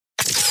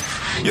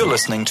You're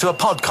listening to a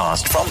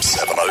podcast from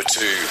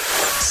 702.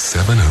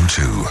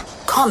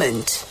 702.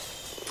 Comment.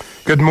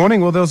 Good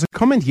morning. Well, there was a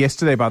comment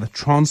yesterday by the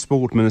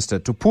Transport Minister,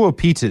 Tupuo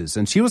Peters,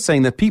 and she was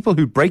saying that people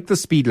who break the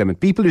speed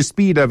limit, people who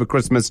speed over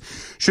Christmas,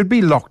 should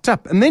be locked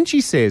up. And then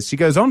she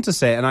goes on to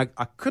say, and I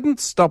couldn't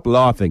stop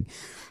laughing,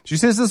 she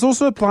says this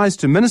also applies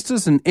to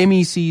ministers and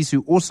MECs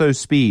who also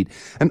speed.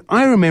 And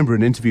I remember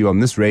an interview on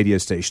this radio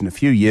station a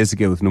few years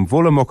ago with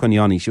Nomvula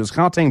Mokonyane. She was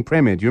Gauteng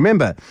Premier, do you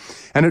remember?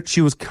 And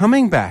she was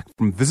coming back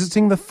from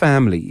visiting the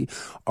family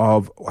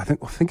of, I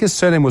think his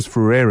surname was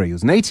Ferreira. He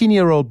was an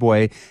 18-year-old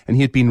boy, and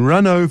he had been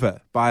run over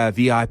by a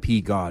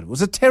VIP guard. It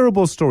was a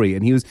terrible story,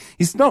 and he's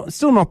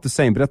still not the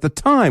same, but at the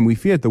time we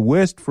feared the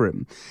worst for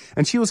him.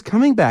 And she was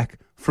coming back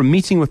from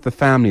meeting with the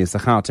family as the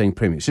Gauteng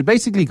Premier. She'd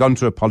basically gone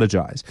to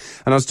apologize.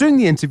 And I was doing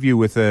the interview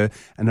with her,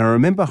 and I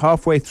remember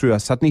halfway through, I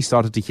suddenly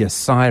started to hear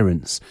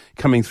sirens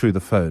coming through the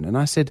phone. And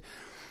I said,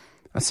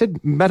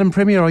 Madam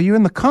Premier, are you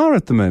in the car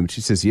at the moment? She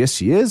says, yes,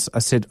 she is. I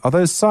said, are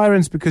those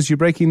sirens because you're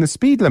breaking the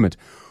speed limit?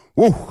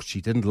 Whoa,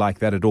 she didn't like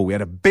that at all. We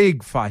had a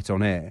big fight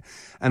on air.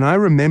 And I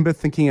remember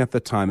thinking at the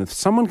time, if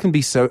someone can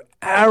be so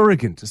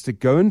arrogant as to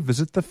go and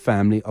visit the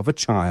family of a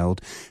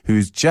child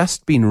who's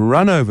just been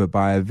run over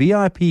by a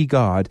VIP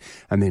guard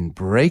and then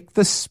break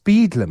the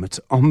speed limit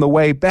on the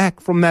way back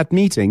from that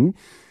meeting,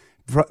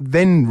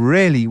 then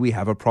really we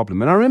have a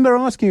problem. And I remember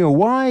asking her,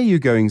 why are you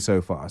going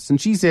so fast?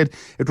 And she said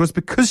it was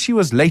because she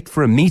was late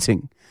for a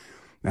meeting.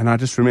 And I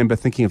just remember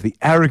thinking of the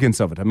arrogance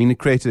of it. I mean, it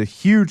created a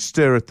huge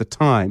stir at the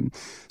time.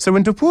 So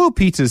when Tupuo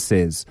Peters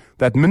says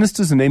that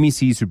ministers and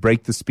MECs who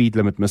break the speed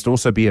limit must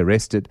also be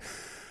arrested,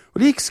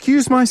 will you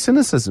excuse my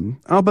cynicism?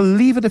 I'll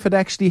believe it if it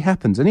actually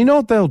happens. And you know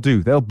what they'll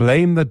do? They'll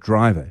blame the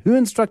driver. Who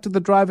instructed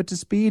the driver to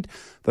speed?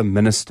 The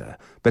minister.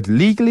 But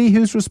legally,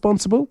 who's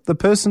responsible? The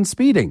person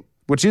speeding,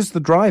 which is the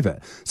driver.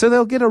 So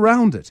they'll get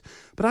around it.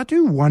 But I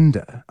do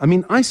wonder, I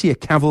mean, I see a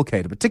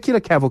particular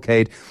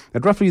cavalcade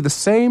at roughly the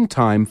same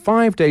time,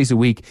 5 days a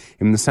week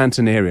in the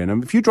Sandton area.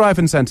 And if you drive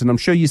in Sandton, I'm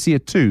sure you see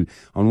it too,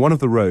 on one of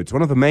the roads,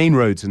 one of the main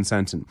roads in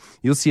Sandton.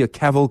 You'll see a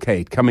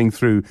cavalcade coming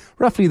through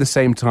roughly the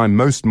same time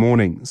most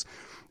mornings.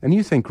 And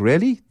you think,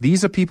 really?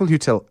 These are people who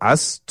tell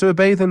us to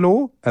obey the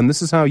law, and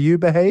this is how you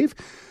behave?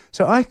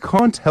 So I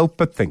can't help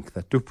but think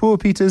that Tupuo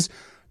Peters,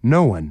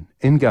 no one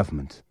in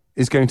government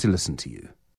is going to listen to you.